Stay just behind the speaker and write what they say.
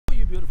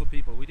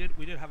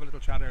have a little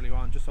chat earlier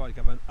on, just so I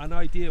can have an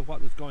idea of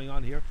what is going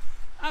on here.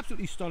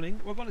 Absolutely stunning.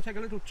 We're going to take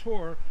a little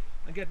tour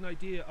and get an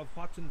idea of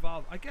what's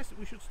involved. I guess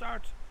we should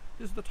start.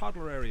 This is the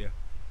toddler area,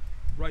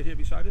 right here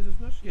beside us,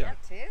 isn't it? Yeah,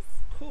 it is.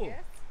 Cool.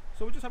 Yes.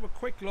 So we'll just have a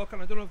quick look,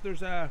 and I don't know if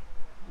there's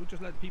we'll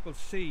just let people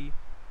see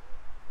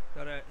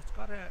that it's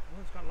got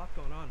a lot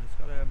going on. It's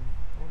got I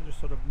want to just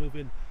sort of move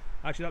in.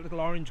 Actually, that little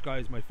orange guy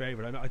is my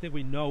favourite. I think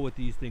we know what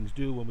these things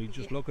do when we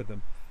just look at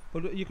them.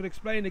 But you can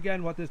explain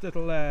again what this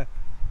little, to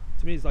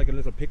me, it's like a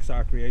little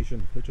Pixar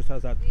creation. It just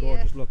has that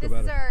gorgeous look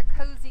about it. This is our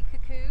cozy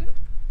cocoon.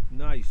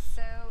 Nice.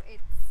 So it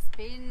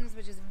spins,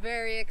 which is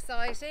very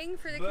exciting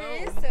for the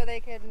kids, so they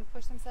can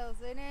push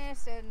themselves in it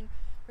and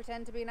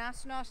pretend to be an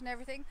astronaut and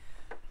everything.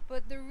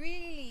 But the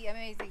really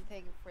amazing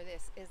thing for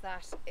this is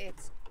that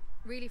it's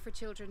really for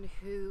children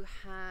who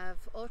have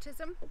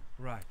autism,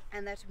 right,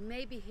 and that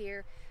may be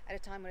here at a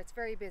time when it's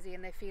very busy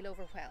and they feel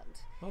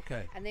overwhelmed.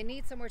 Okay. And they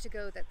need somewhere to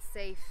go that's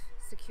safe,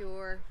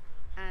 secure,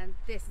 and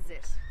this is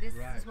it. This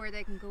is where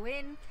they can go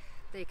in.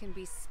 They can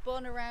be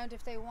spun around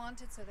if they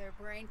wanted, so their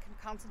brain can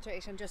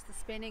concentrate on just the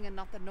spinning and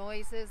not the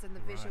noises and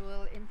the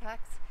visual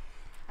impacts.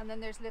 And then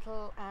there's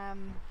little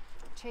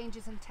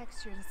changes in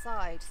texture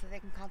inside, so they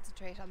can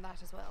concentrate on that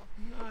as well.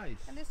 Nice.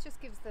 And this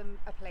just gives them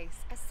a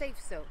place, a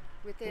safe zone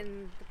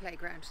within the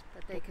playground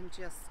that they can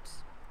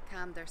just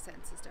calm their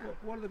senses down. Well,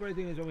 one of the great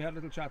things when we had a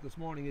little chat this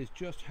morning is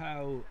just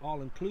how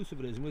all-inclusive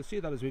it is, and we'll see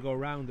that as we go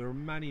around. There are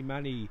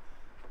many,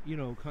 you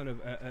know, kind of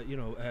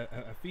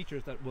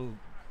features that will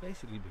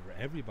basically be for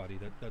everybody.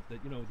 That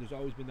you know, there's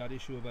always been that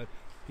issue about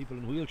people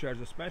in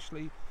wheelchairs,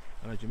 especially,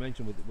 and as you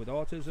mentioned with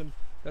autism,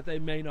 that they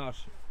may not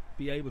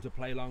be able to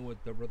play along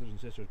with their brothers and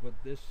sisters. But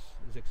this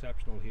is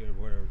exceptional here,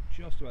 where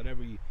just about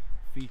every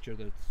feature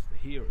that's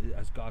here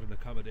has got an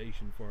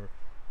accommodation for.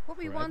 What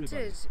we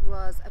wanted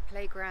was a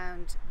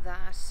playground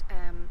that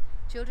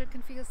children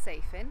can feel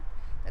safe in,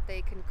 that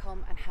they can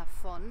come and have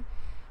fun,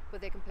 but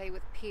they can play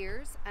with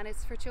peers, and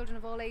it's for children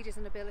of all ages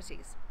and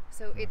abilities.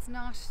 So it's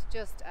not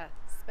just a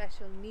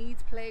special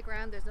needs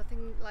playground, there's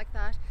nothing like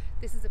that.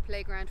 This is a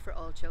playground for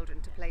all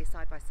children to play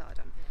side by side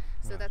on.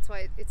 So that's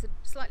why it's a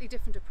slightly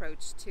different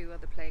approach to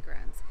other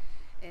playgrounds,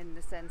 in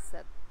the sense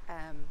that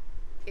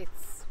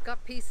it's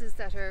got pieces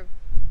that are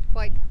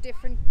quite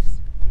different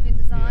in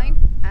design.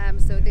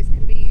 So this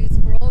can be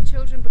used for all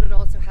children, but it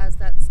also has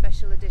that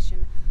special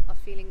edition of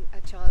feeling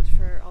a child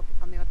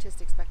on the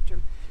autistic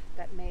spectrum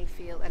that may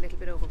feel a little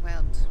bit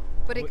overwhelmed.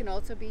 But it can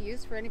also be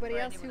used for anybody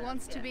else who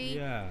wants to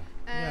be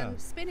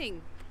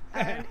spinning.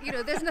 And you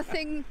know, there's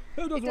nothing.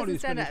 Who doesn't want to be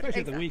spinning,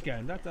 especially at the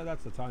weekend?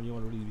 That's the time you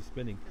want to really be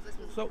spinning.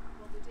 So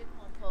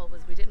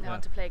was we didn't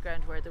want a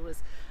playground where there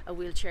was a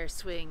wheelchair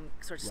swing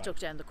sort of stuck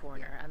down the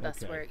corner, and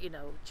that's where, you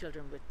know,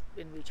 children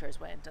in wheelchairs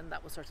went, and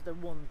that was sort of the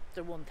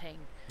one thing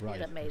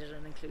that made it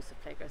an inclusive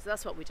playground. So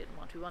that's what we didn't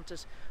want. We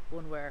wanted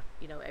one where,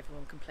 you know,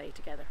 everyone can play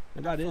together.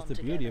 And that is the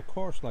beauty, of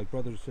course, like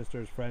brothers,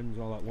 sisters, friends,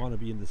 all that want to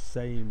be in the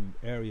same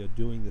area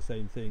doing the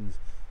same things.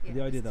 And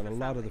the idea that a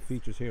lot of the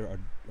features here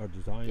are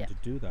designed to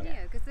do that.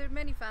 Yeah, because there are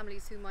many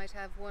families who might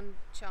have one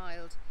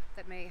child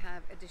that may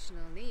have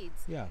additional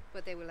needs,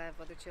 but they will have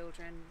other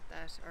children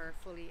that are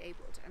fully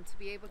abled, and to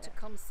be able to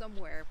come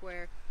somewhere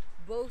where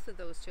both of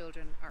those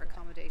children are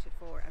accommodated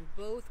for and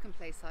both can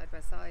play side by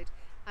side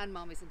and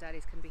mommies and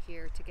daddies can be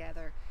here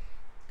together,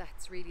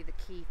 that's really the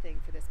key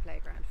thing for this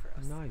playground for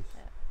us. Nice.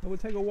 Now we'll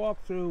take a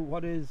walk through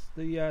what is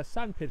the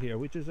sand pit here,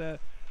 which is a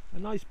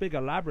nice big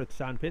elaborate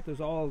sand pit.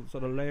 There's all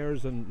sort of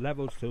layers and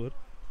levels to it.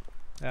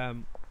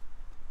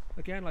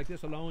 Again, like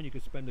this alone you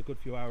could spend a good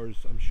few hours,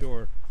 I'm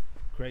sure,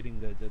 creating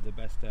the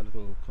best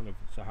little kind of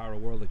Sahara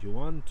world that you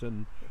want.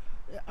 And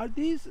are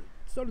these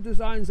sort of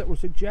designs that were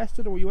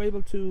suggested, or were you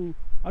able to,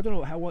 I don't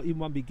know how even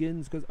one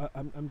begins, because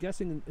I'm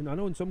guessing, and I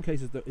know in some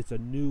cases that it's a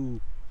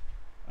new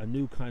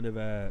kind of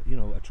you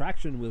know,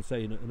 attraction, we'll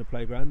say, in a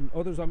playground.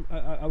 Others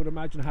I would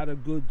imagine had a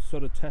good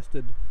sort of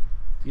tested,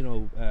 you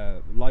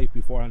know, life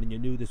beforehand, and you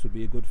knew this would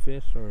be a good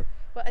fit. Or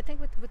well, I think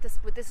with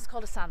this is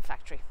called a sand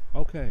factory.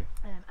 Okay.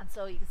 And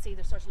so you can see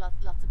there's sort of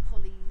lots of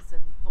pulleys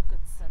and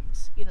buckets, and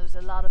you know, there's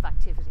a lot of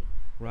activity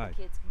that the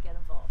kids can get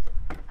involved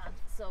in. And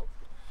so,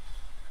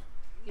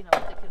 you know,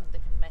 they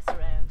can mess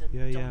around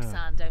and dump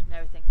sand out and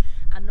everything.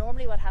 And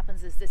normally what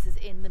happens is this is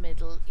in the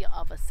middle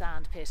of a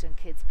sand pit and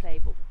kids play,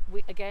 but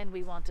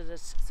we wanted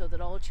it so that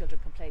all children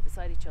can play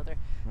beside each other.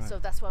 So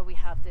that's why we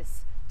have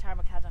this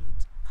tarmacadam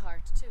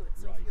part to it.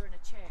 So if you're in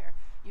a chair,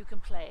 you can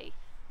play,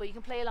 but you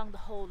can play along the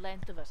whole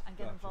length of it and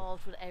get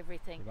involved with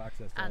everything.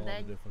 And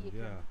then you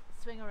can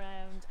swing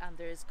around, and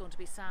there's going to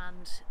be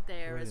sand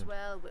there as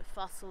well, with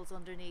fossils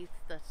underneath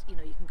that, you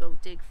know, you can go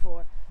dig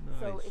for.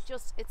 So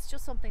it's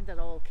just something that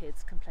all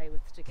kids can play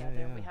with together.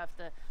 And we have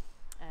the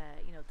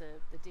you know,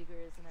 the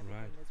diggers and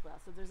everything as well.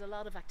 So there's a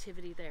lot of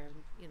activity there,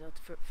 you know,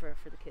 for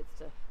the kids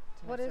to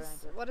What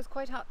is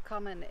quite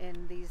common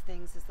in these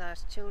things is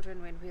that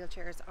children in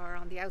wheelchairs are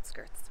on the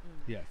outskirts.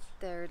 Yes.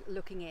 They're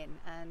looking in,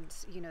 and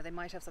they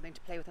might have something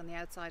to play with on the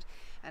outside.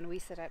 And we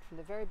set out from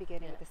the very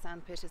beginning with the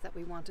sandpit is that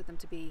we wanted them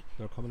to be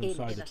they're coming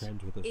inside the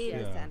tent with us. In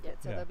the sandpit.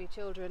 So there'll be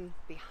children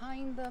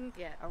behind them,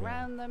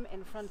 around them,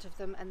 in front of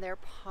them, and they're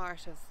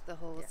part of the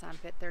whole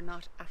sandpit. They're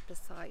not at the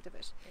side of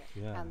it.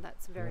 And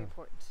that's very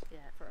important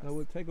for us. Now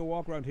we'll take a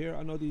walk around here.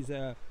 I know these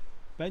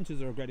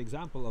benches are a great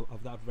example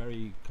of that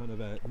very kind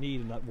of a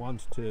need and that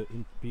want to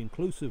be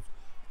inclusive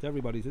to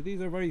everybody. So these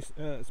are very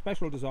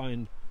special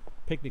designed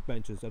picnic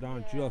benches that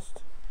aren't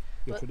just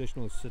your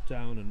traditional sit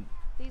down. And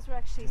these were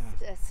actually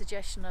a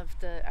suggestion of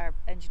our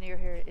engineer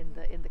here in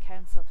the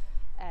council.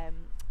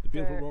 The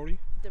beautiful Rory.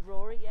 The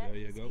Rory, There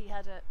you go. He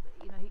had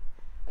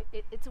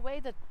it's a way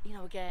that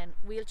again,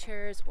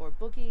 wheelchairs or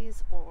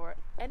buggies or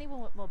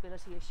anyone with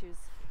mobility issues,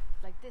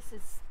 like this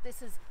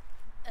is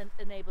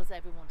enables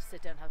everyone to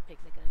sit down, have a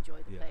picnic and enjoy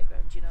the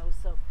playground,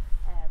 so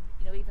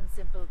even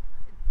simple,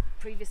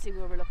 previously we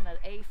were looking at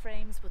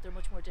A-frames, but they're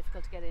much more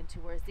difficult to get into,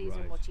 whereas these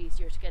are much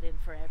easier to get in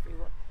for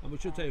everyone. And we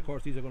should say, of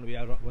course, these are going to be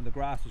out when the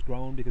grass is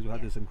grown, because we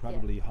had this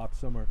incredibly hot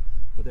summer,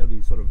 but they'll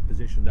be sort of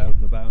positioned out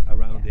and about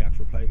around the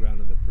actual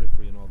playground and the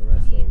periphery and all the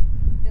rest, so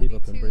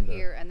people can bring their...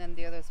 here, and then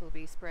the others will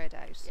be spread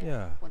out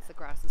once the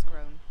grass is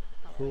grown.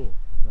 Cool.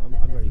 No,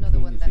 I'm very keen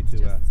to see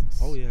to.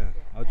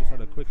 I just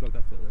had a quick look.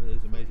 That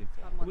is amazing.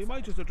 We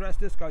might just address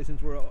this guy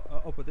since we're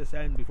up at this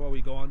end before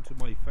we go on to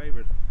my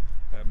favourite,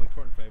 my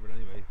current favourite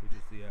anyway, which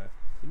is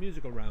the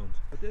musical round.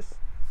 But this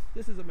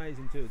is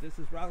amazing too. This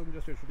is rather than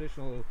just a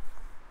traditional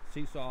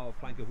seesaw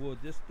plank of wood.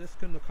 This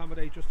can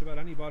accommodate just about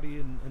anybody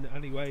in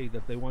any way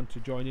that they want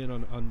to join in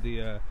on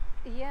the.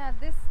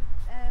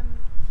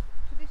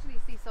 Traditionally,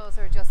 seesaws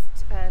are just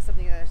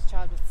something that a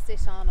child would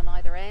sit on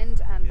either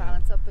end and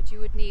balance up, but you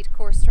would need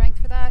core strength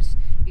for that.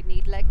 You'd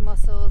need leg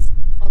muscles,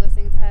 all those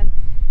things. And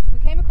we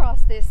came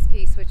across this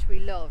piece which we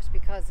loved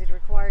because it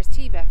requires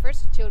team effort.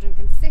 Children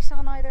can sit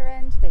on either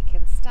end, they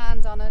can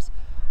stand on it,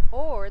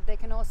 or they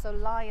can also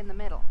lie in the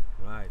middle.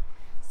 Right.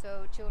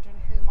 So children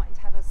who mightn't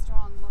have as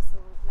strong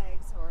muscle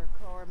legs or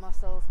core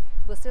muscles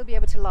will still be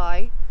able to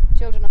lie.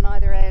 Children on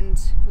either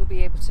end will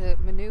be able to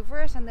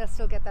manoeuvre it, and they'll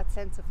still get that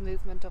sense of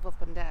movement of up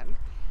and down.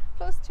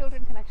 Plus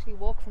children can actually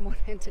walk from one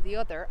end to the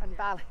other and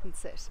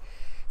balance it.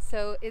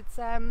 So it's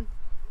an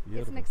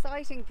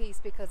exciting piece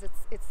because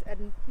it's a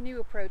new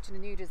approach and a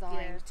new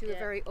design to a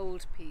very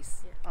old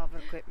piece of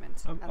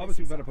equipment.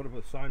 Obviously, we better put up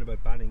a sign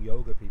about banning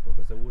yoga people,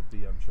 because there would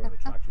be, I'm sure, an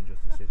attraction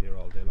just to sit here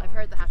all day long. I've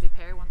heard the happy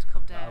pair want to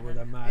come down. I would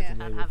imagine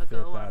they would fit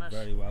that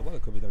very well. Well,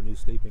 it could be their new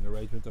sleeping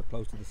arrangement. They're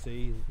close to the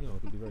sea.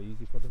 It could be very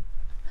easy for them.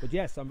 But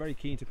yes, I'm very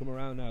keen to come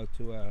around now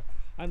to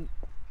and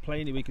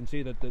plainly we can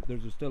see that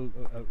there's still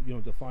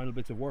the final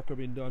bits of work are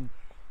being done.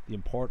 The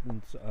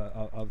importance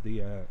of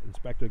the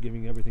inspector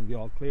giving everything the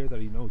all clear,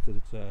 that he knows that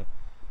it's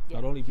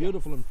not only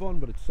beautiful and fun,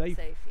 but it's safe.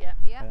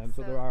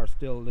 So there are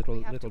still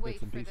little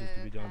bits and pieces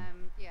to be done.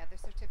 The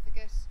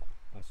certificate,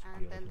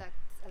 and then that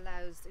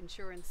allows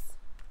insurance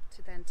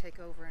to then take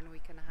over, and we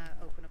can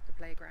open up the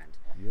playground.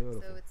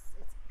 Beautiful. So it's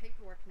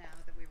paperwork now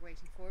that we're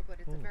waiting for, but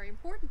it's a very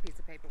important piece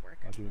of paperwork.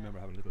 I do remember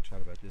having a little chat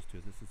about this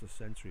too. This is a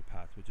sensory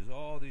path, which is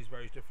all these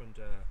very different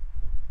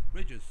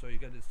ridges, so you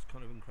get this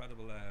kind of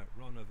incredible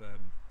run of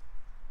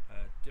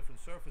different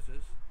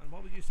surfaces. And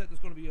what was you said there's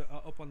going to be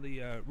up on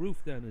the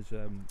roof then is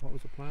what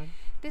was the plan?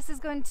 This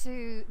is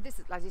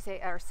as you say,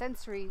 our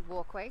sensory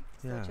walkway,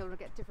 so children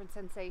get different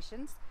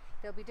sensations.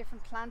 There'll be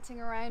different planting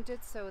around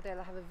it, so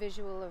they'll have a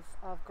visual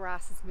of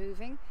grasses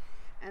moving.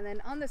 And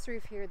then on this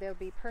roof here there'll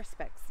be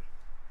perspex,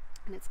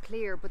 and it's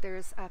clear, but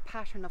there's a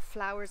pattern of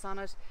flowers on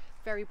it,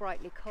 very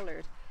brightly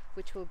coloured,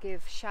 which will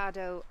give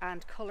shadow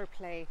and colour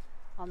play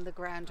on the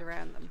ground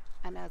around them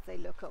and as they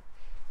look up.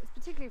 It's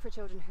particularly for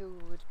children who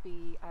would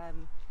be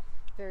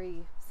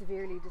very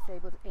severely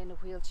disabled in a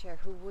wheelchair,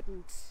 who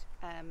wouldn't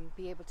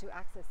be able to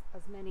access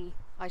as many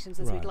items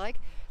as we'd like.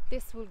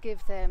 This will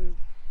give them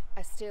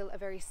still a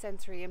very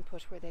sensory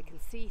input where they can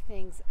see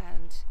things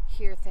and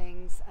hear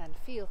things and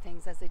feel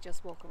things as they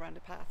just walk around a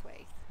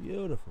pathway.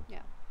 Beautiful. Yeah.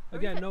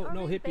 Again, no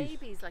hippies.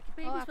 Babies,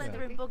 when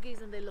they're in buggies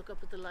and they look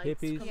up at the lights.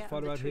 Hippies,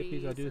 what about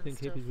hippies? I do think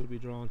hippies will be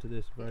drawn to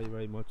this very,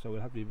 very much. So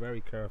we'll have to be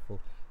very careful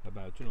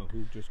about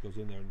who just goes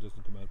in there and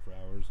doesn't come out for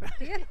hours.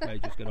 And they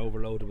just get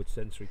overloaded with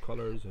sensory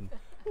colours and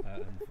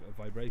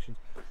vibrations.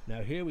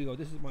 Now here we go.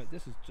 This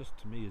is just,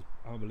 to me, is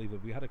unbelievable.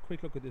 We had a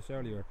quick look at this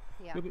earlier.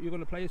 Yeah. You're going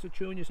to play us a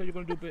tune. You said you're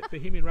going to do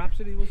Bohemian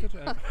Rhapsody, was it?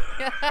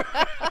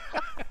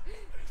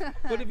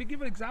 But if you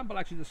give an example,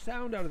 actually, the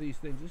sound out of these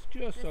things is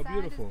just so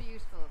beautiful. Is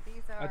beautiful.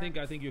 These are. I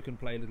think you can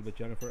play a little bit,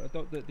 Jennifer. I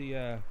thought that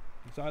the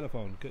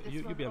xylophone.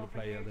 You'll be able to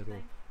play a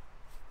little.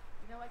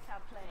 I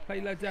can't play. Play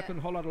Led Zeppelin,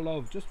 Whole Lot of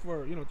Love, just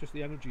for just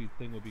the energy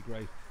thing would be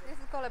great. This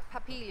is called a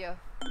papilio.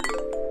 Nice.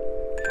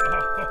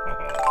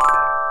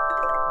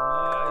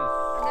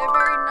 And they're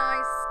very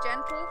nice,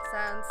 gentle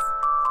sounds.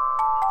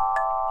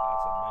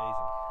 That's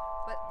amazing.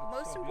 But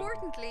most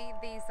importantly,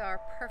 these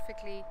are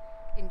perfectly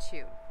in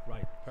tune.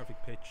 Right,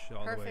 perfect pitch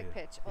all the way. Perfect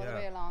pitch all the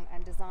way along,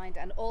 and designed,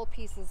 and all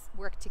pieces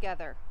work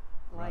together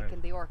like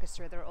in the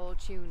orchestra, they're all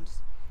tuned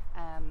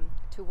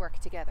to work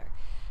together.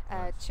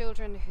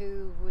 Children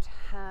who would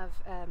have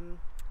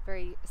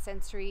very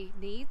sensory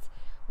needs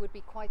would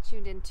be quite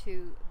tuned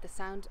into the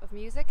sound of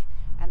music,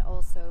 and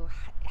also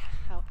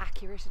how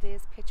accurate it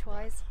is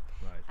pitch-wise.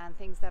 Right. And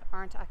things that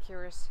aren't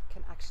accurate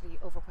can actually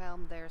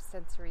overwhelm their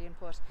sensory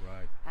input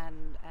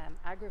and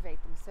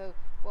aggravate them. So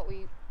what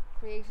we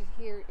created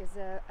here is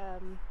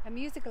a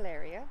musical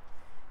area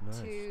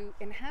to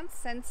enhance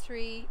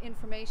sensory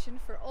information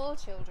for all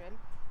children,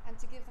 and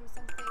to give them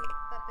something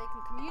that they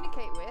can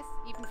communicate with,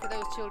 even for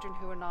those children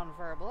who are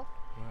non-verbal.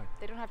 Right.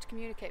 They don't have to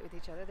communicate with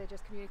each other, they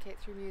just communicate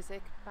through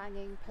music,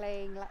 banging,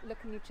 playing,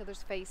 looking at each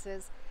other's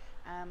faces,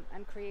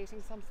 and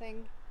creating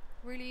something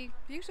really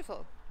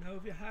beautiful. Now,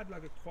 if you had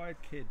like a quiet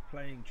kid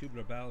playing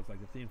Tubular Bells,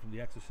 like the theme from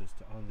The Exorcist,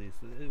 on this,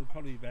 it would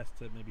probably be best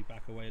to maybe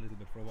back away a little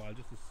bit for a while,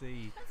 just to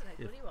see. That's how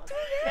good he was.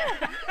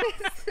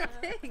 It's the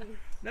thing.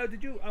 Now,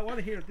 I want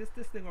to hear this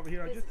thing over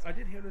here. I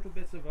did hear little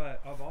bits of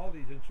all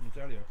these instruments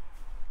earlier.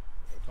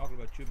 Talking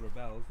about Tubular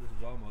Bells, this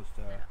is almost.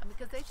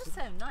 Because they just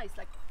sound nice.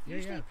 Like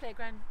usually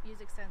playground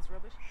music sounds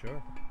rubbish. Sure.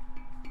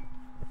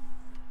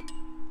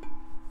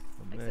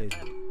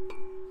 Amazing.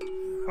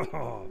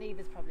 Niamh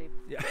is probably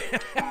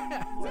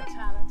more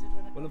talented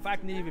when it Well, in comes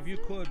fact, to Niamh, that. if you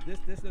could,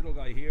 this little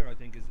guy here, I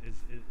think is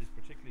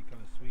particularly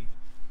kind of sweet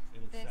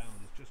in its sound.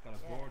 It's just got a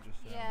gorgeous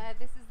sound. Yeah,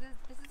 this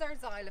is our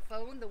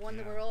xylophone, the one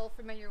that we're all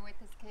familiar with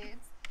as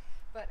kids.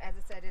 But as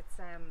I said, it's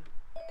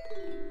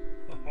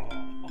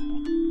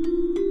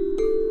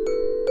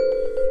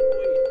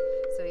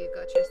so you've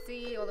got your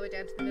C all the way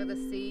down to the middle of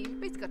the C. You've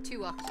basically got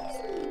 2 octaves.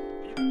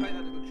 Well, you can play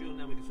that little tune,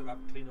 then we can sort of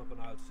clean up on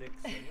aisle 6,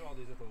 and all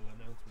these little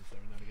announcements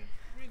every now and again.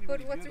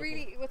 But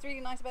what's really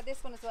nice about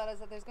this one as well is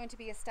that there's going to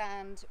be a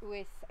stand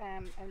with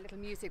a little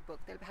music book.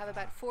 They'll have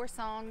about 4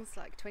 songs,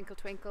 like Twinkle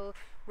Twinkle,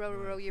 Row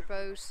Row Row Your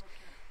Boat,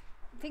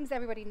 things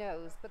everybody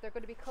knows, but they're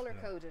going to be color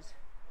coded.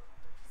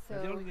 So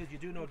the only thing is, you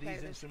do know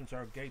these instruments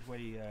are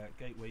gateway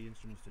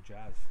instruments to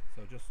jazz.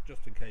 So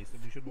just in case,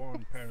 we should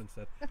warn parents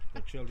that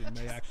their children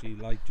may actually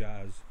like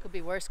jazz. Could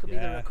be worse. Could be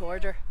the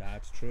recorder.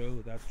 That's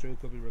true.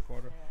 Could be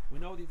recorder. Yeah. We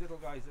know these little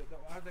guys.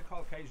 How they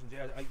call occasions?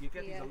 Yeah, you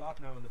get these a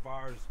lot now in the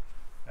bars.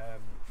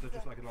 They're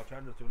just like an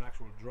alternative to an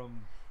actual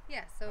drum.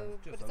 Yeah. So,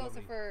 but it's also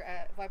for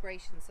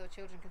vibrations, so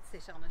children can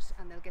sit on it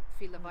and they'll get to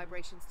feel the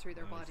vibrations through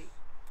their body.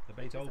 The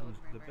Beethoven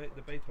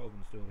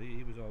stool.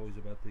 He was always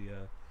about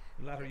the.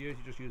 In latter years,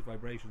 he just used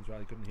vibrations, right?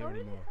 He couldn't hear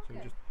anymore, so he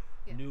just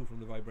knew from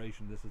the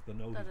vibration this is the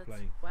note he's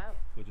playing. Wow.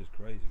 Which is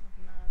crazy.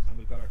 And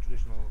we've got our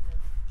traditional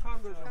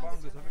congas and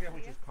bongas. I forget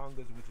which is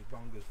congas and which is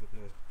bongas,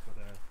 but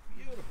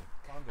beautiful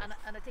congas.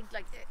 And I think,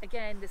 like,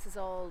 again, this is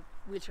all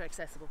wheelchair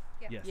accessible.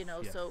 Yeah. Yes, you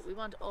know, so we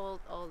want all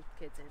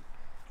kids in.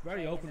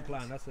 Very open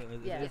plan. It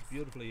is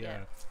beautifully.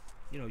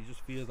 You know, you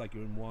just feel like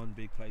you're in one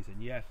big place,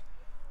 and yet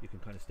you can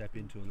kind of step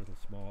into a little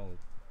small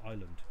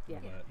island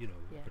of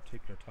a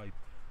particular type.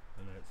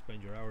 And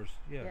spend your hours,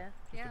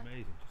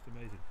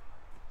 amazing.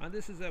 And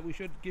this is we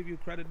should give you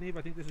credit, Niamh.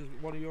 I think this is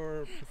one of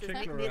your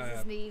particular. This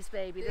is Niamh's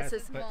baby. This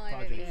is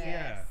projects.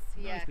 Yes.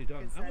 Nicely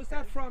done. And was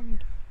that from?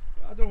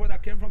 I don't know where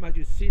that came from. Had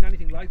you seen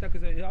anything like that?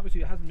 Because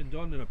obviously it hasn't been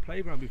done in a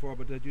playground before.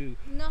 But did you?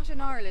 Not in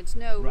Ireland.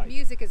 No. Right.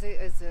 Music is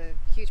a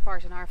huge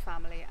part in our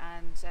family,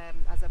 and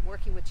as I'm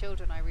working with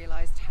children, I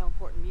realised how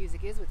important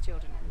music is with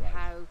children and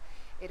how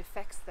it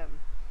affects them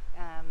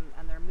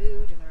and their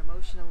mood and their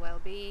emotional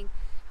well-being.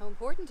 How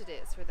important it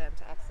is for them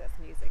to access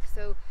music.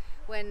 So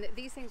when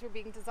these things were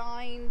being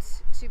designed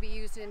to be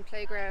used in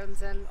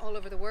playgrounds and all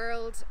over the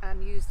world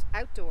and used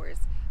outdoors,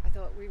 I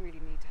thought we really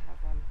need to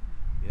have one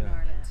in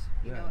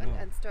Ireland,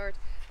 and start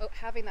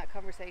having that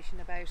conversation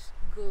about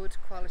good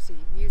quality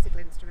musical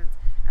instruments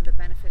and the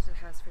benefit it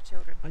has for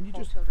children. And you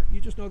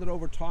just know that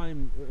over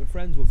time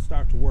friends will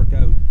start to work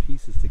out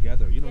pieces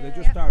together. You know, they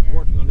just start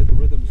working on little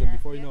rhythms, and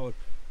before you know it,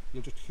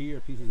 you'll just hear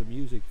pieces of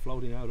music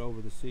floating out over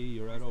the sea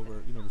or out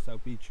over the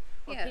South Beach.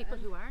 Or people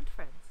who aren't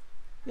friends.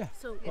 Yeah.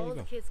 So all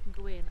the kids can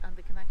go in and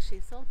they can actually,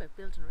 it's all about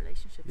building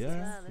relationships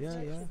as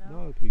well.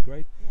 No, it could be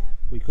great. Yeah.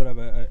 We could have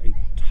a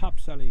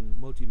top-selling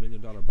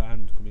multi-million-dollar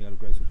band coming out of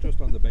Greystones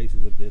just on the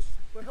basis of this.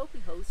 We're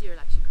hoping Hosier will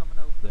actually come and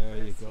open. There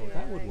you go.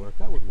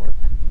 That would work.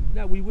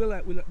 Now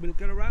we'll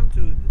get around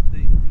to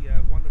the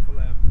wonderful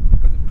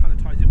because it kind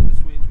of ties in with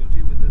the swings. We'll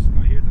deal with this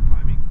guy here, the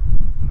climbing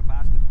on a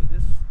basket. But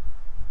this,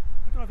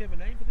 I don't know if you have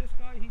a name for this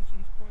guy. He's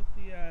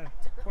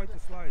quite the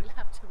slide.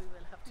 We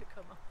will have to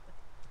come up.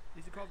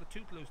 Is it called the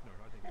tooth loosener?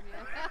 I think.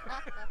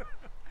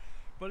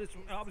 But it's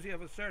obviously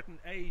of a certain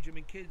age. I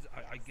mean, kids,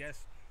 I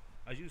guess,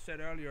 as you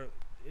said earlier,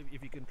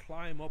 if you can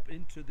climb up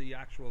into the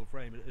actual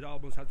frame, it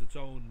almost has its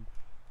own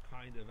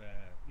kind of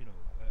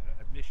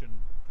admission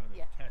kind of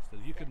test.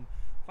 If you can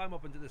climb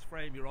up into this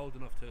frame, you're old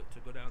enough to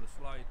go down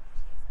the slide.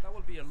 That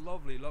will be a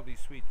lovely, lovely,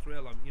 sweet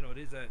thrill. It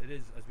is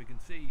as we can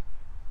see,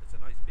 it's a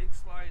nice big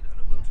slide, and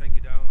it will take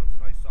you down onto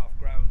nice soft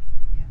ground.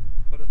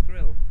 But a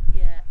thrill.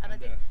 Yeah, and I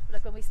think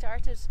like when we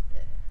started,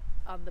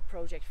 on the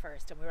project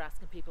first, and we were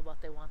asking people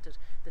what they wanted.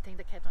 The thing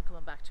that kept on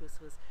coming back to us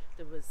was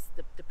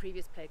the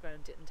previous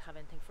playground didn't have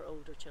anything for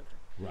older children.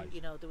 Right.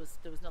 You know, there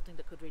was nothing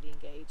that could really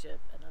engage an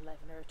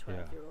 11 or a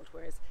 12-year-old,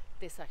 whereas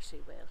this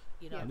actually will.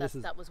 You know,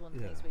 that was one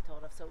of the things we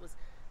thought of. So it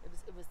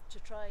was to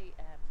try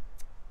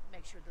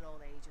make sure that all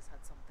ages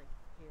had something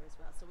here as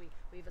well. So we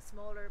have a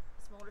smaller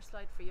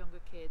slide for younger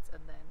kids,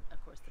 and then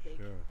of course the big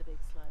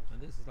slide.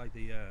 And this is like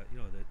the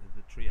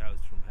the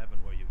treehouse from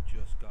heaven, where you've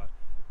just got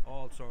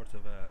all sorts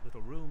of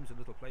little rooms and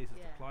little places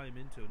to climb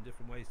into and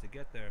different ways to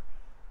get there,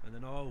 and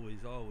then always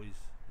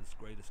this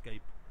great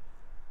escape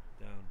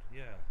down.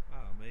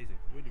 Amazing,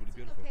 really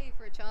beautiful. Okay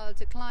for a child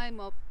to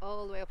climb up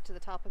all the way up to the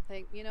top and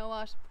think, you know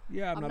what,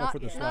 I'm not up for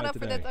the slide not up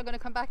today. for this, I'm going to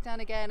come back down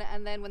again,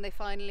 and then when they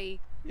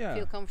finally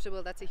feel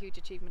comfortable, that's a huge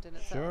achievement in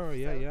itself. Sure,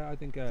 I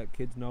think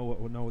kids know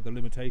the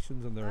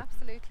limitations, and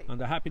absolutely,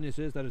 and the happiness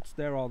is that it's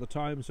there all the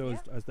time. So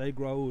as they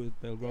grow,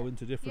 they'll grow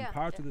into different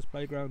parts of this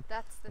playground.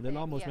 That's the and thing,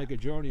 they'll almost make a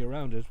journey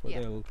around it,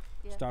 where they'll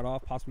start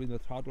off possibly in the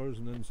toddlers,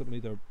 and then suddenly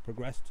they'll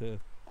progress to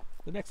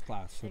the next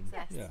class. And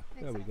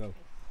there we go.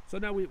 So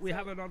now we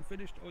have it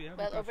unfinished.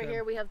 Well, over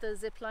here we have the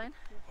zip line.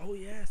 Oh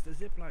yes, the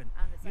zip line.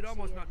 You'd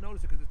almost not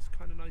notice it because it's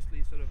kind of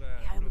nicely sort of.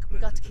 We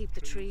got to keep the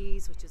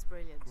trees, which is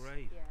brilliant.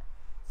 Great. Yeah.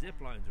 Zip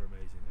lines are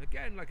amazing.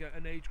 Again, like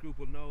an age group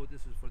will know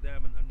this is for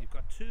them, and you've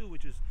got two,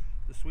 which is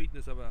the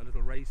sweetness of a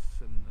little race,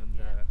 and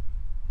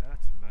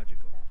that's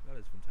magical. That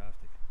is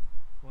fantastic.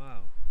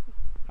 Wow.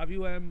 Have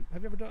you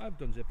ever done? I've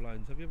done zip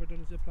lines. Have you ever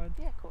done a zip line?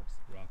 Yeah, of course.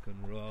 Rock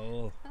and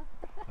roll.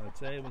 I'd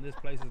say when this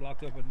place is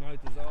locked up at night,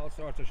 there's all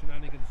sorts of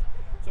shenanigans.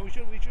 So we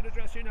should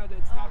address here now that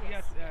it's not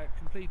yet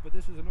complete, but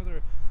this is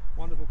another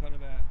wonderful kind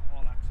of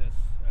all access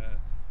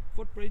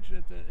footbridge.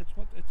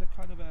 It's a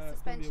kind of a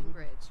suspension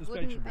bridge.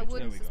 A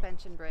wooden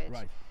suspension bridge.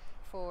 Right.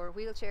 For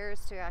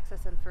wheelchairs to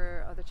access and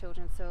for other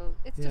children, so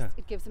it's just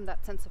it gives them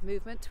that sense of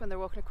movement when they're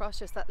walking across,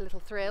 just that little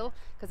thrill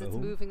because it's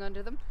moving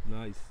under them.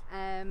 Nice.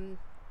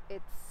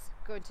 It's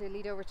going to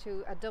lead over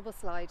to a double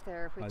slide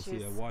there, which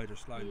is a wider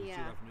slide. We see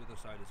that from the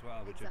other side as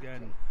well, which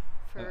again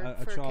for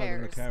a child carers.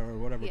 and a carer or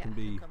whatever can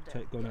be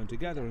go down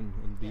together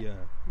and be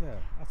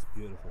that's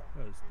beautiful.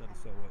 That is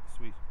so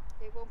sweet.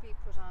 It won't be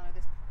put on, or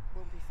this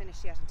won't be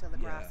finished yet until the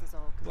grass is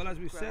all well, as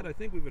we've said, I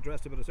think we've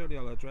addressed it, but certainly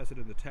I'll address it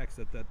in the text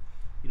that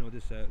you know,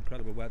 this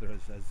incredible weather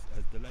has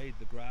delayed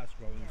the grass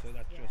growing, so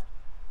that's just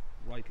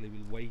rightly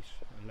we'll wait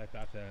and let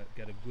that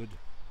get a good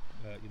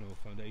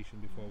foundation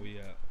before we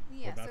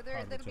so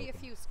there'll be a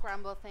few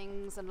scramble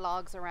things and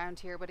logs around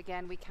here, but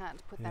again we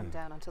can't put them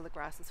down until the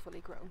grass is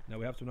fully grown. Now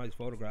we have some nice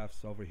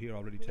photographs over here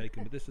already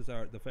taken, but this is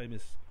the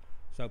famous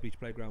South Beach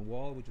Playground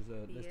wall, which is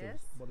a list of,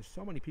 well, there's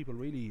so many people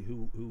really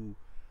who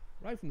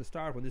right from the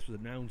start when this was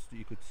announced,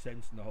 you could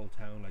sense in the whole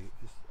town like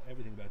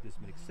everything about this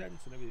makes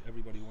sense, and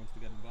everybody wants to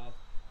get involved.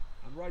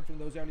 And right from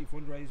those early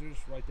fundraisers,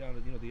 right down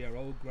at the Air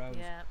Old grounds,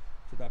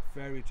 to that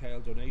fairy tale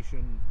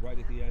donation right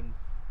at the end,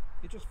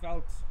 it just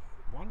felt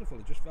wonderful.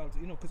 It just felt,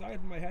 because I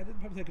had in my head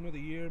it'd probably take another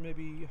year,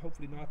 maybe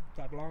hopefully not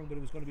that long, but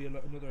it was going to be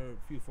another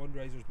few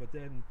fundraisers. But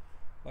then,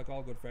 like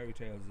all good fairy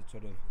tales, it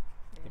sort of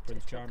the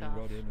Prince Charming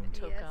rode in and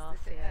took off.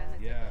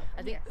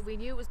 I think we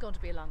knew it was going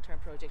to be a long-term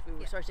project. We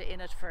were sort of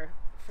in it for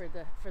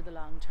the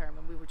long term,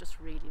 and we were just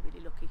really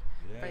lucky,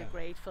 very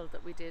grateful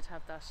that we did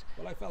have that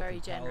very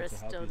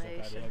generous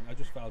donation. I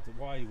just felt that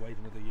why wait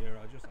another year?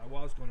 I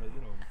was going to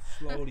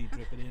slowly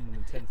drip it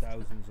in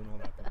 10,000s and all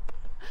that.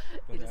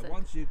 But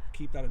once you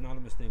keep that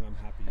anonymous thing, I'm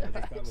happy.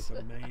 That was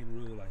the main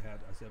rule I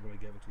said when I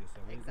gave it to you. So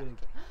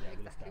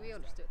we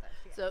understood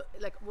that. So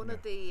like one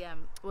of the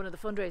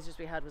fundraisers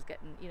we had was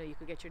getting, you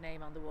could get your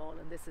name on the wall,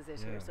 and this is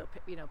it here. So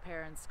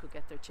parents could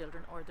get their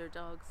children or their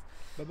dogs.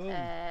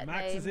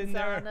 Max is in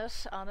there.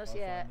 On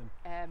it,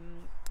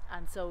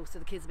 and so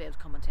the kids will be able to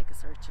come and take a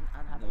search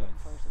and have a look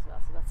for it as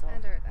well. So that's all.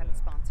 And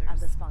sponsors. And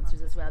the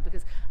sponsors as well,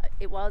 because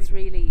it was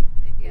really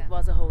it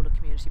was a whole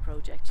community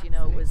project.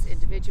 It was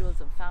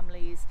individuals and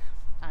families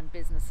and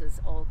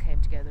businesses all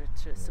came together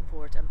to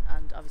support,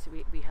 and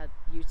obviously we had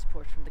huge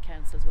support from the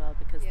council as well,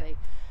 because they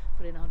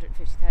put in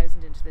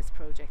 150,000 into this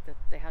project that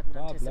they hadn't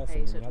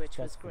anticipated, which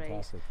was great.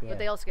 But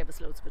they also gave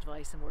us loads of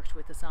advice and worked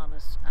with us on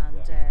it, and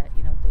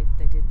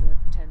they did the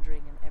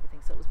tendering and everything,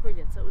 so it was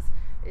brilliant. So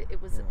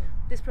it was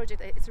this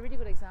project. It's a really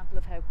good example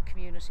of how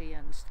community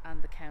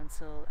and the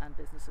council and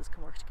businesses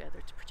can work together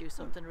to produce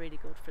something really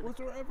good for them. Was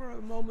there ever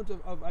a moment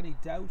of any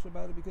doubt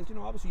about it? Because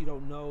obviously you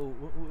don't know.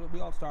 We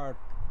all start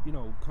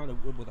kind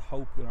of with a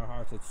hope in our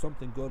hearts that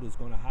something good is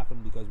going to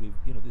happen because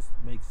this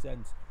makes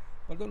sense.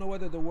 I don't know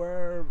whether there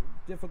were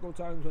difficult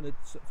times when it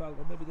felt,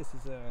 well, maybe this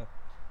is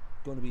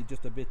going to be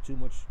just a bit too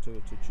much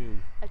to chew.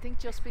 I think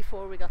just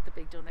before we got the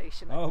big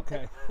donation.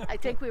 Okay. I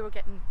think we were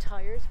getting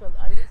tired. Well,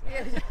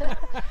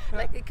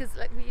 because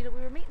we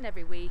were meeting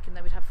every week, and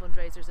then we'd have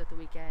fundraisers at the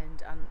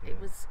weekend, and there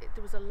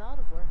was a lot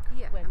of work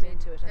went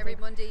into it. Every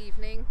Monday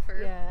evening for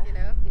got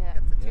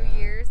the 2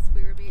 years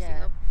we were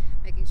meeting up,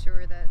 making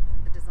sure that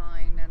the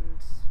design and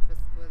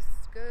was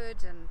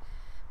good, and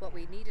what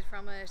we needed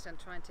from it, and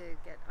trying to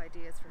get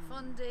ideas for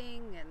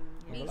funding and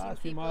meeting the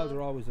last people. few miles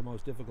are always the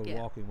most difficult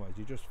walking wise.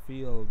 You just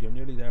feel you're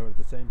nearly there, but at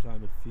the same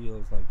time it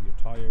feels like you're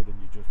tired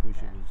and you just wish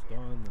it was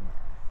done. And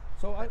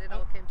so but it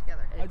all came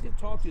together. I did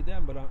talk to you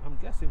then, but I'm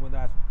guessing when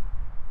that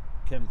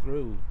came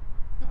through,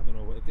 I don't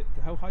know,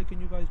 how high can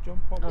you guys jump?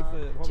 What was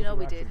the, what do you know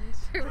was we the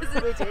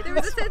didn't? There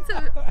was a sense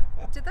of,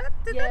 did that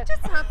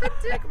just happen?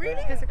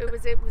 Really? Because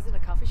it was in a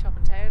coffee shop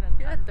in town, and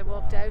they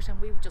walked out,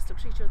 and we just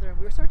looked at each other, and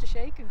we were sort of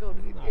shaking,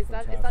 going, "Is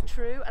that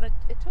true?" And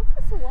it took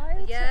us a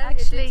while to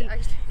actually.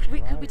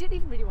 We didn't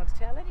even really want to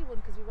tell anyone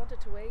because we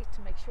wanted to wait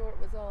to make sure it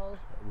was all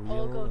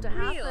going to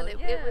happen.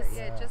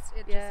 It just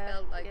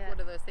felt like one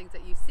of those things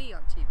that you see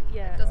on TV.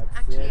 Yeah. It doesn't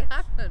actually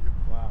happen.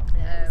 Wow.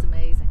 Yeah, it was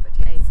amazing. But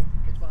amazing.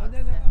 It was. And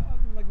then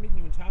like meeting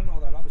you in town and all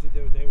that, obviously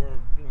they were,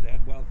 they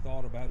had well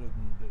thought about it,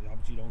 and they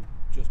obviously don't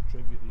just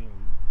kind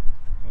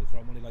of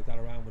throw money like that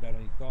around without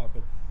any thought.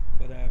 But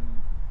we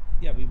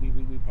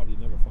probably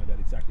never find out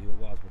exactly who it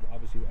was, but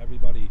obviously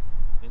everybody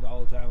in the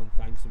whole town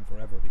thanks them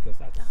forever, because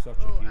that's such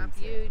a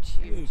huge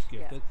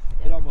gift.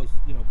 It almost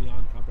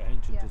beyond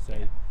comprehension to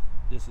say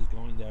this is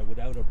going there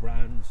without a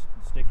brand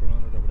sticker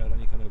on it or without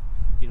any kind of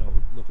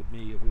look at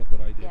me, look what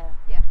I did.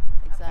 Yeah,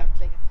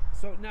 exactly.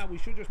 So now we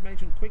should just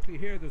mention quickly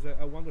here, there's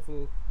a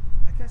wonderful,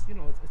 I guess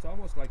it's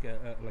almost like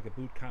a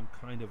boot camp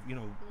kind of,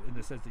 in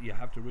the sense that you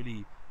have to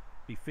really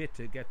be fit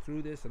to get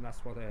through this, and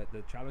that's what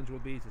the challenge will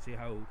be, to see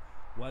how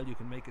well you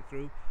can make it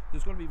through.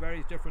 There's going to be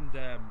various different,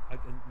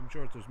 I'm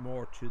sure there's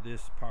more to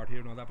this part here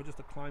and all that, but just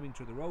the climbing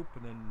through the rope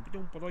and then I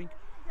think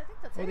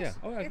that's it.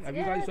 Have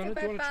you guys done it?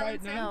 Do you want to try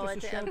it now,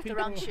 just to show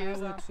people how it's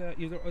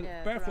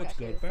barefoot's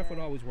good. Barefoot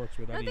always works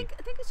with any. I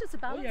think it's just a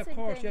balancing of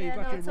course, thing. You've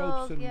got your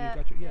ropes and you've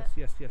got your yes,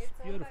 It's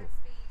beautiful. all about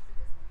speed for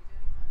this one. You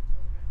don't even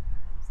children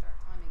start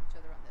timing each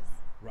other on this.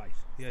 Right.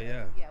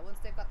 Once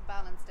they've got the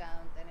balance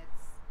down, then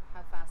it's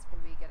how fast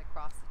can we get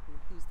across it and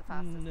who's the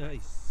fastest.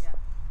 Nice.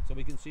 So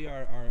we can see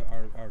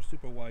our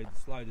super wide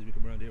slide as we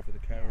come around here for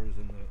the carers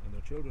and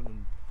their children,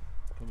 and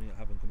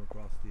having come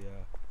across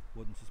the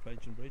wooden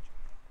suspension bridge.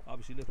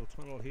 Obviously, little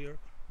tunnel here.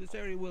 This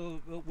area will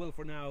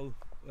for now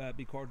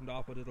be cordoned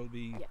off, but it'll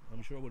be,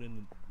 I'm sure,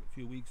 within a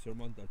few weeks or a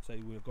month, I'd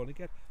say we're going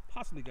to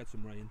possibly get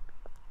some rain,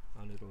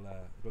 and it'll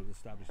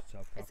establish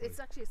itself properly.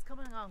 It's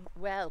coming along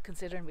well,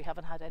 considering we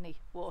haven't had any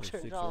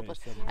water at all. But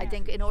 7 I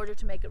think in order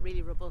to make it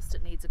really robust,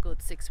 it needs a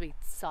good 6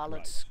 weeks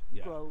solid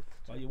growth.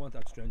 Well, you want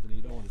that strength, and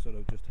you don't want to sort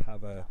of just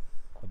have a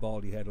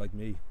baldy head like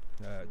me,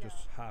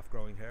 just half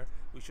growing hair.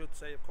 We should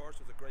say, of course,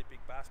 there's a great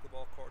big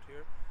basketball court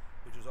here,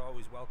 which is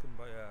always welcomed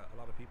by a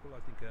lot of people. I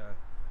think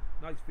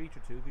nice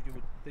feature too, because you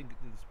would think the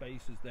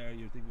space is there,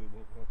 you think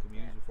what can we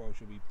use it for?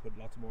 Should we put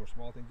lots more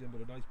small things in?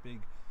 But a nice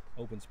big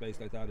open space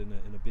like that in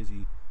a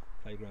busy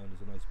playground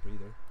is a nice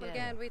breather. Well,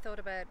 again, we thought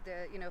about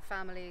the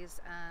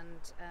families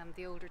and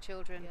the older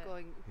children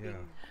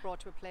being brought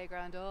to a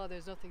playground. Oh,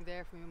 there's nothing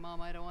there for me, Mom,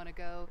 I don't want to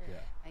go.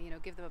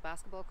 And give them a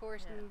basketball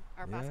court and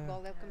our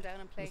basketball, they'll come down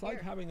and play. It's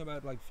like having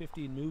about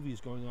 15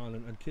 movies going on,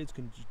 and kids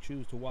can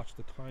choose to watch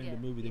the kind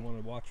of movie they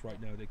want to watch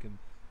right now. They can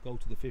go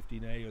to the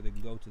 15A, or they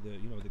can go to the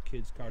the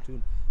kids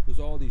cartoon. There's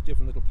all these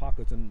different little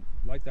pockets, and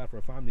like that for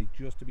a family,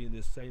 just to be in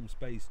this same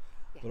space,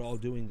 but all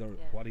doing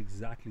what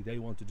exactly they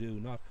want to do,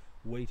 not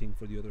waiting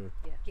for the other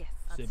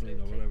sibling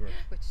or whatever.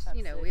 Which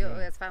we all,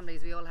 as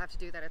families, we all have to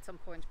do that at some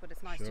point, but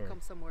it's nice to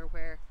come somewhere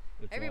where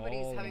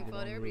everybody's having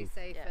fun, everybody's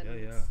safe, and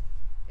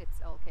it's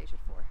all catered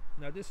for.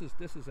 Now this is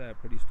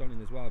pretty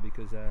stunning as well,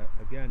 because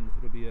again,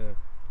 it'll be a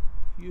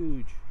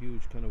huge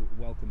kind of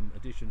welcome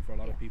addition for a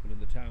lot of people in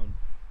the town.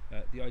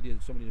 The idea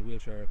that somebody in a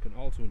wheelchair can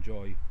also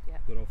enjoy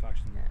good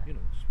old-fashioned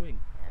swing.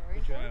 Very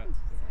important. And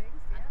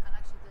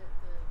actually the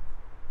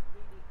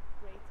really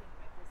great thing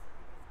about this, I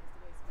think, is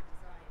the way it's been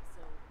designed.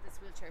 So this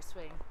wheelchair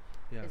swing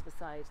is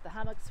beside the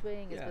hammock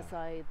swing, is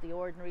beside the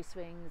ordinary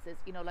swings. Is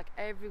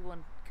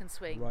everyone can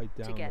swing right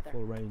down together. The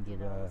full range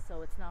of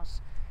so it's not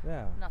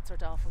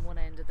sort of off on one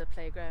end of the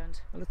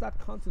playground. And it's that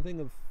constant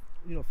thing of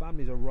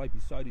families are right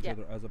beside each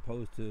other, as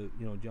opposed to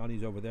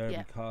Johnny's over there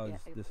because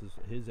this is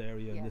his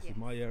area and this is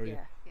my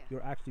area.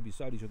 You're actually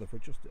beside each other for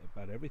just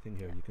about everything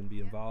here. You can be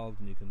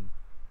involved, and you can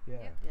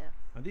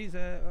and these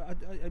I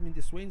mean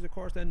the swings, of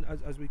course, then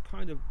as we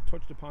kind of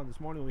touched upon this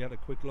morning, we had a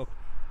quick look,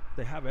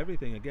 they have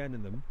everything again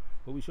in them,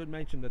 but we should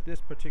mention that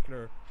this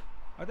particular,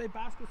 are they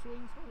basket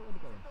swings? What are they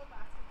called?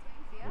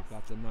 We've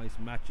got a nice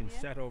matching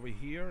set over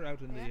here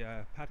out in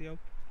the patio.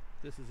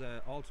 This is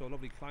also a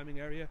lovely climbing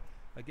area.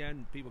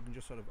 Again, people can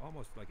just sort of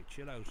almost like a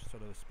chill out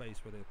sort of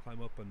space where they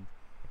climb up and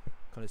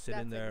kind of sit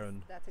in there.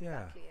 And that's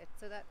exactly it.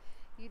 So that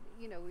we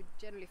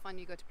generally find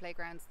you go to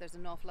playgrounds, there's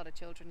an awful lot of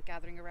children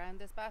gathering around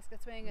this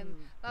basket swing, and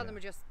a lot of them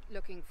are just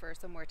looking for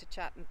somewhere to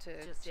chat and to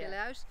chill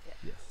out.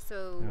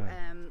 So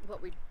what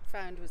we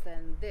found was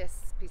then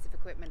this piece of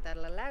equipment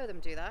that'll allow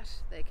them to do that.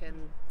 They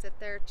can sit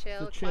there,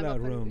 chill, it's a chill out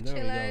room. There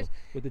we go.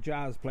 With the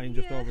jazz playing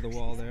just over the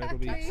wall there. It'll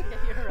be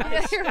you're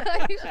right. You're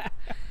right.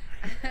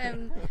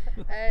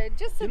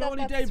 Just so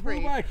only that's Dave free.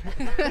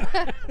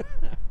 Brubeck.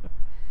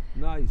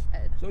 Nice.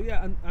 So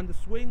yeah, and the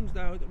swings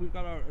now, we've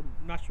got our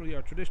naturally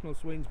our traditional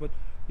swings, but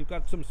you've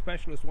got some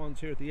specialist ones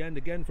here at the end,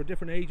 again for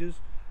different ages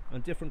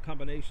and different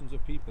combinations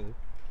of people.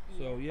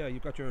 So yeah,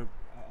 you've got your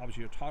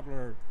obviously your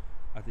toddler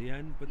at the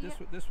end, but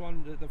this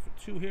one, the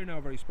two here now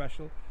are very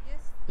special. Yes.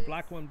 The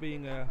black one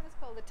being the black one is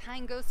called the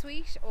tango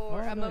suite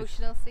or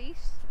emotional seat,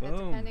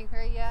 depending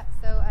where. Yeah.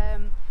 So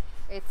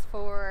it's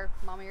for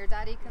mommy or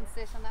daddy can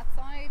sit on that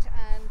side,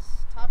 and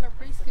toddler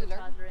preschooler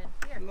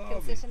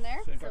can sit in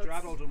there. So you've got your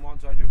adult on one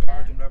side, your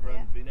guardian, whatever,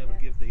 and being able to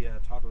give the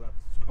toddler that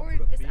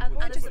comfort of being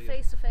with and it's a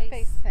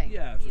face-to-face thing.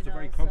 Yeah, so it's a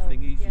very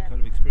comforting, easy kind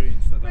of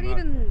experience. That but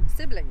even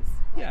siblings.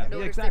 Yeah,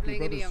 exactly.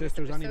 Brothers,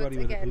 sisters, anybody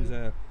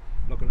who's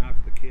looking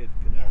after the kid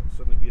can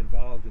suddenly be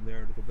involved in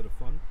their little bit of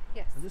fun.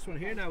 Yes. And this one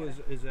here now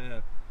is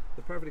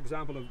the perfect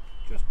example of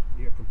just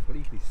you're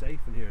completely safe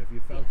in here. If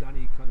you felt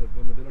any kind of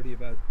vulnerability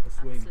about a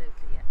swing,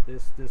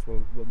 this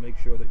will make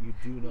sure that you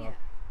do not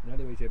in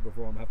any way, shape or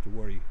form have to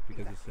worry,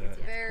 because it's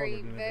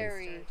very,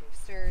 very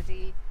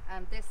sturdy.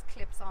 This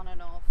clips on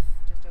and off,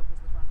 just opens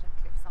the front and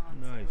clips on.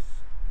 Nice.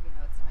 So, you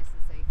know, it's nice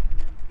and safe. And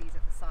then these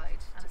at the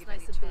side. And it's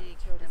nice and big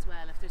as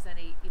well. If there's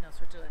any, you know,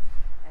 sort of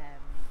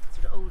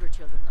older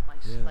children that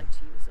might like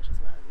to use it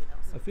as well, you know.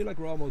 So I feel like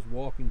we're almost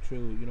walking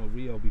through, you know,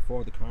 Rio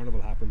before the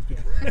carnival happens,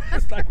 because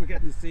it's like we're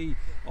getting to see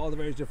all the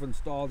various different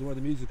stalls and where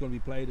the music's going to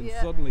be played, and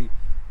suddenly,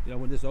 you know,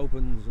 when this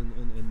opens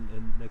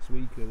in next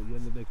week, or the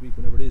end of next week,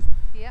 whenever it is,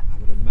 I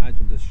would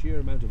imagine the sheer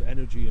amount of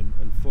energy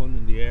and fun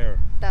in the air.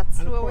 That's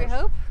what we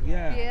hope.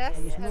 Yeah. Yes.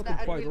 It was nothing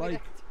quite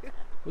like. It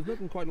was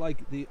nothing quite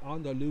like the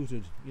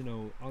undiluted, you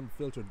know,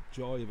 unfiltered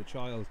joy of a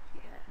child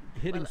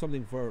hitting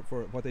something for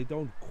what they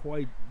don't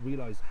quite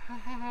realise.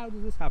 How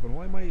does this happen?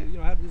 Why am I, you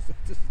know, how does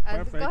this is and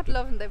perfect. God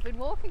love them, they've been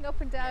walking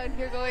up and down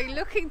here going,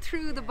 looking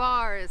through the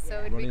bars, so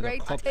it'd be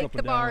great to take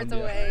the bars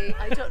away.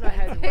 I don't know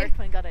how the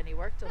workmen got any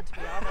work done, to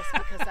be honest,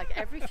 because like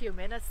every few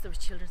minutes there was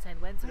children saying,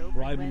 when's it open?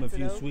 Bribe them a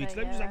few sweets.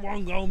 Let me just have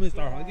one go,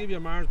 mister. I'll give you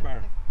a Mars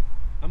bar.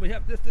 And we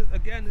have this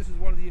again, this is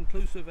one of the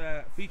inclusive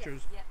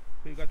features.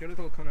 You've got your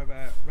little kind of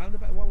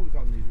roundabout, what would we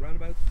call these?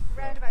 Roundabouts?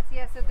 Roundabouts,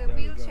 yeah, so the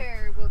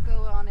wheelchair will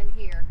go on in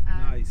here.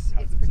 Nice.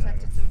 It's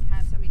protected, so it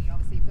can't, I mean,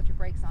 obviously you put your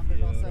brakes on, but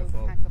it also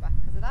can't go back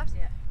because of that.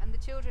 Yeah. And the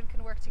children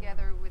can work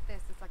together with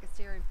this. It's like a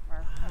steering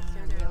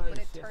wheel, but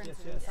it turns it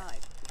inside.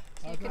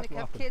 So you can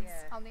have kids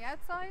on the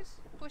outside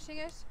pushing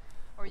it,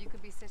 or you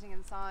could be sitting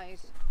inside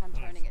and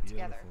turning it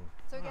together.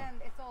 So again,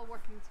 it's all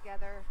working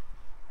together,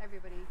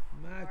 everybody,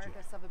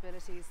 regardless of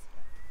abilities.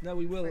 Now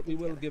we will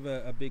give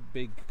a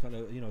big kind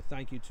of, you know,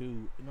 thank you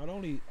to not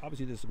only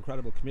obviously this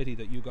incredible committee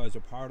that you guys are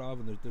part of,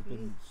 and there's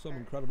been some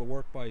incredible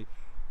work by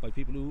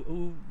people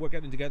who were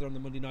getting together on the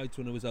Monday nights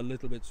when it was a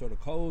little bit sort of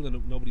cold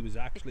and nobody was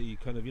actually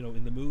kind of, you know,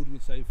 in the mood,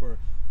 we'd say, for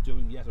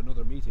doing yet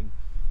another meeting.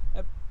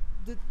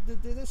 Did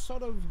this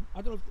sort of,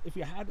 I don't know if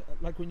you had,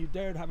 like, when you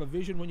dared have a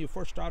vision when you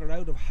first started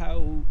out of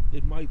how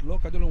it might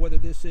look. I don't know whether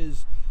this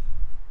is,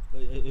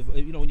 if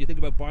you know, when you think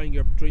about buying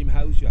your dream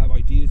house, you have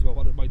ideas about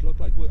what it might look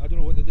like. I don't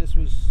know whether this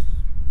was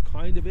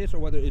kind of it, or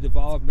whether it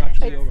evolved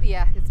naturally over.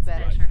 Yeah, it's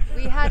better.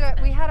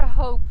 Right. We had a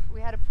hope, we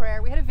had a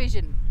prayer, we had a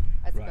vision,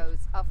 I suppose,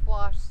 of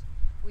what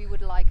we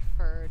would like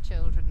for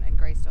children in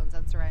Greystones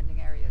and surrounding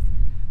areas,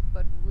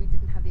 but we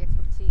didn't have the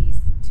expertise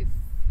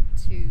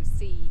to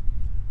see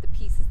the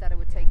pieces that it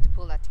would take to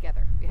pull that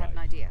together. We had an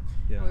idea.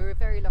 Yeah. We were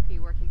very lucky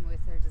working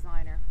with our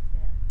designer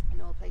in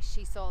All Place.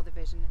 She saw the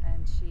vision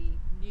and she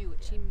knew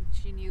it.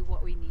 She knew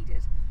what we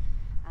needed,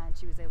 and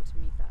she was able to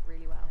meet that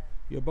really well.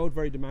 You're both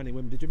very demanding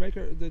women. Did you make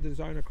the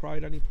designer cry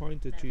at any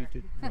point? No, she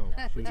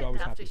was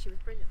always happy. She was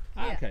brilliant.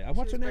 Okay, and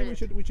what's her name? We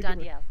should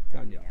Danielle.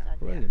 Danielle.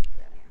 Brilliant.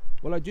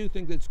 Well, I do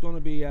think that it's going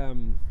to be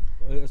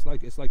it's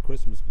like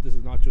Christmas, but this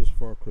is not just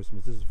for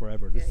Christmas, this is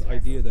forever. This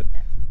idea that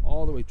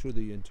all the way through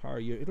the entire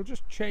year, it'll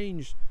just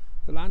change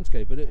the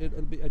landscape, but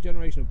it'll be a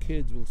generation of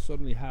kids will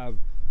suddenly have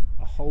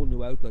a whole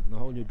new outlet and a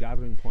whole new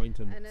gathering point.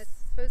 And I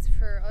suppose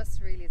for us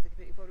really as a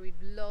community, what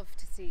we'd love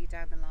to see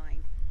down the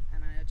line,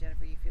 and I know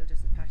Jennifer you feel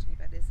just as passionate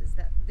about this, is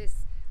that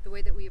the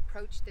way that we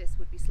approach this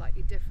would be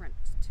slightly different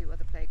to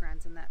other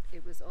playgrounds, and that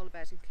it was all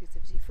about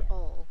inclusivity for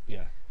all,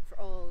 for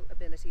all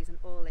abilities and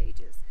all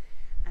ages.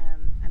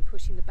 And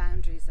pushing the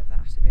boundaries of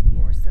that a bit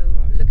more. So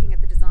looking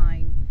at the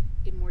design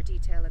in more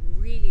detail and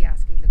really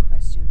asking the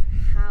question,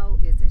 how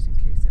is it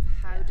inclusive?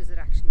 How does it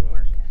actually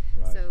work?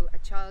 So a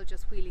child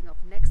just wheeling up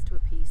next to a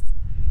piece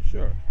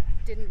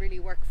didn't really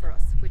work for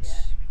us, which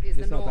is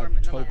the norm.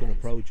 It's not that token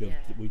approach of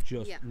we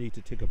just need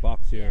to tick a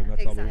box here and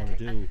that's all we want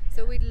to do.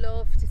 So we'd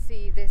love to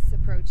see this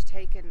approach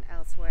taken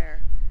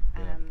elsewhere.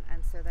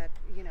 And so that,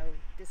 you know,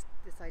 this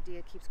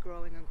idea keeps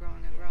growing and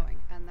growing and growing,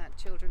 and that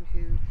children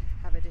who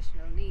have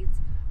additional needs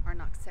are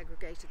not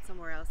segregated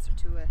somewhere else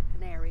or to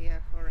an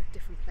area or a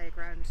different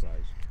playground,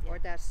 or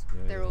that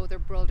their other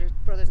brothers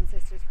and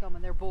sisters come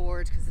and they're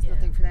bored because there's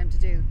nothing for them to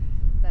do.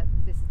 That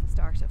this is the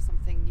start of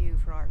something new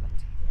for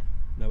Ireland.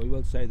 Now we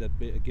will say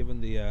that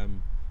given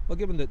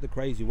the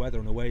crazy weather,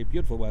 in a way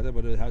beautiful weather,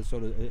 but it has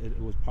sort of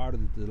it was part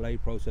of the delay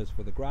process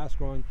for the grass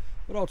growing,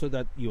 but also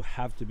that you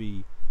have to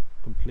be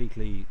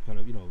completely kind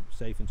of, you know,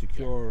 safe and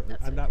secure,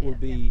 and that will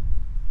be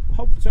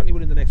hope certainly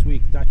within the next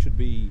week that should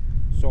be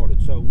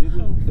sorted. So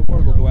the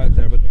word will go out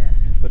there. But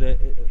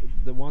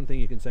the one thing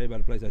you can say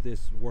about a place like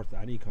this, worth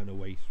any kind of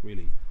wait,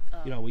 really.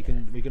 We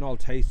can all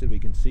taste it, we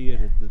can see it.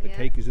 The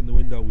cake is in the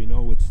window. We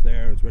know it's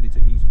there. It's ready to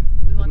eat.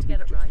 We want to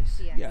get it right.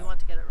 We want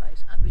to get it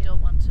right, and we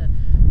don't want to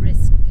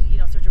risk,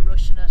 sort of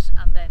rushing it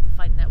and then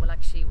finding out, well,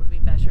 actually, it would have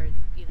been better.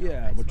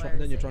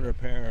 Then you're trying to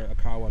repair a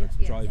car while it's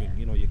driving.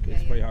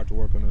 It's very hard to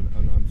work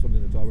on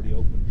something that's already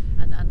open.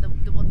 And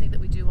the one thing that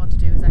we do want to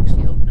do is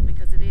actually open it,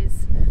 because it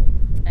is,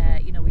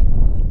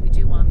 we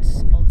do want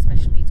all the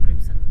special needs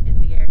groups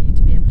in the area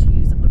to be able to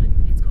use it, but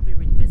it's going to be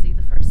really busy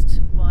the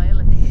first while.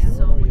 I think there's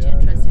so much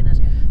interest in it.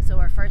 So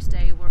our first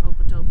day, we're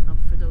hoping to open up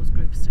for those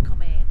groups to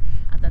come in,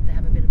 and that they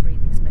have a bit of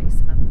breathing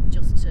space and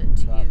just to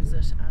use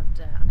it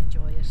and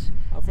enjoy it.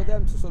 And for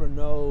them to sort of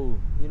know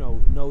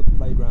the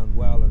playground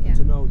well, and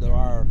to know there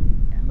are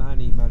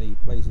many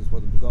places for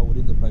them to go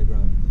within the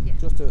playground,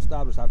 just to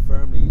establish that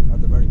firmly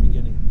at the very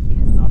beginning,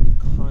 and not be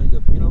kind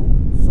of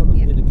sort of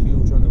in a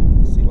queue trying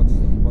to see what's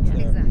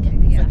there.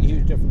 Exactly. It's like a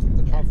huge difference in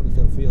the confidence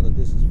they'll feel that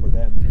this is for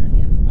them,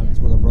 and it's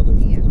for their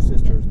brothers and for their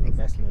sisters and their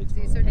best mates.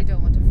 So you certainly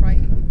don't want to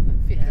frighten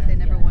them, feel that they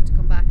never want to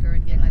come back or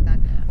anything like that,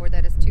 or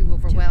that it's too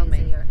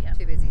overwhelming,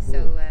 too busy.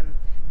 So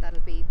that'll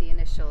be the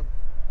initial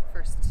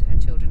first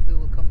children who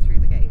will come through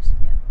the gate.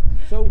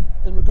 So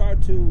in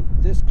regard to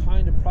this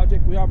kind of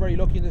project, we are very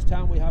lucky in this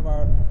town. We have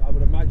I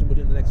would imagine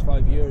within the next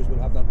 5 years we'll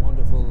have that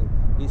wonderful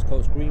East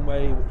Coast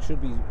Greenway, which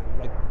should be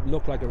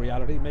look like a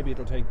reality. Maybe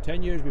it'll take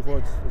 10 years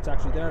before it's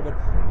actually there, but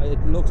it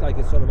looks like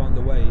it's sort of on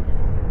the way.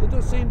 There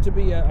does seem to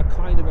be a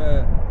kind of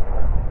a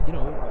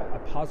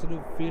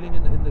positive feeling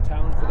in the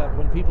town for that.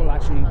 When people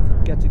actually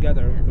get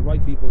together, the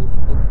right people,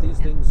 these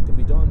things can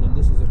be done, and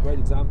this is a great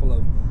example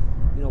of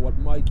what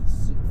might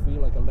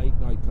feel like a late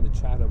night kind of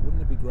chatter.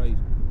 Wouldn't it be great?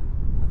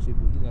 Actually,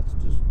 let's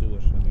just do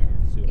it and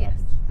see what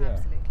happens.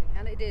 Absolutely.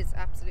 And it is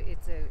absolutely,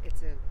 it's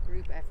a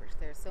group effort.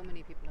 There's so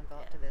many people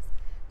involved to this,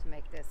 to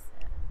make this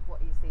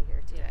what you see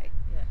here today.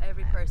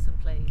 Every person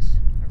played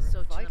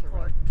such an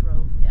important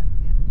role.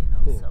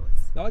 Cool. So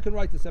it's now I can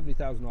write the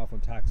 70,000 off on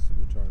tax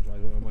returns, right?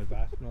 On my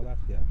VAT and all that.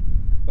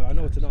 But I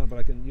know it's an on,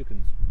 but you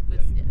can.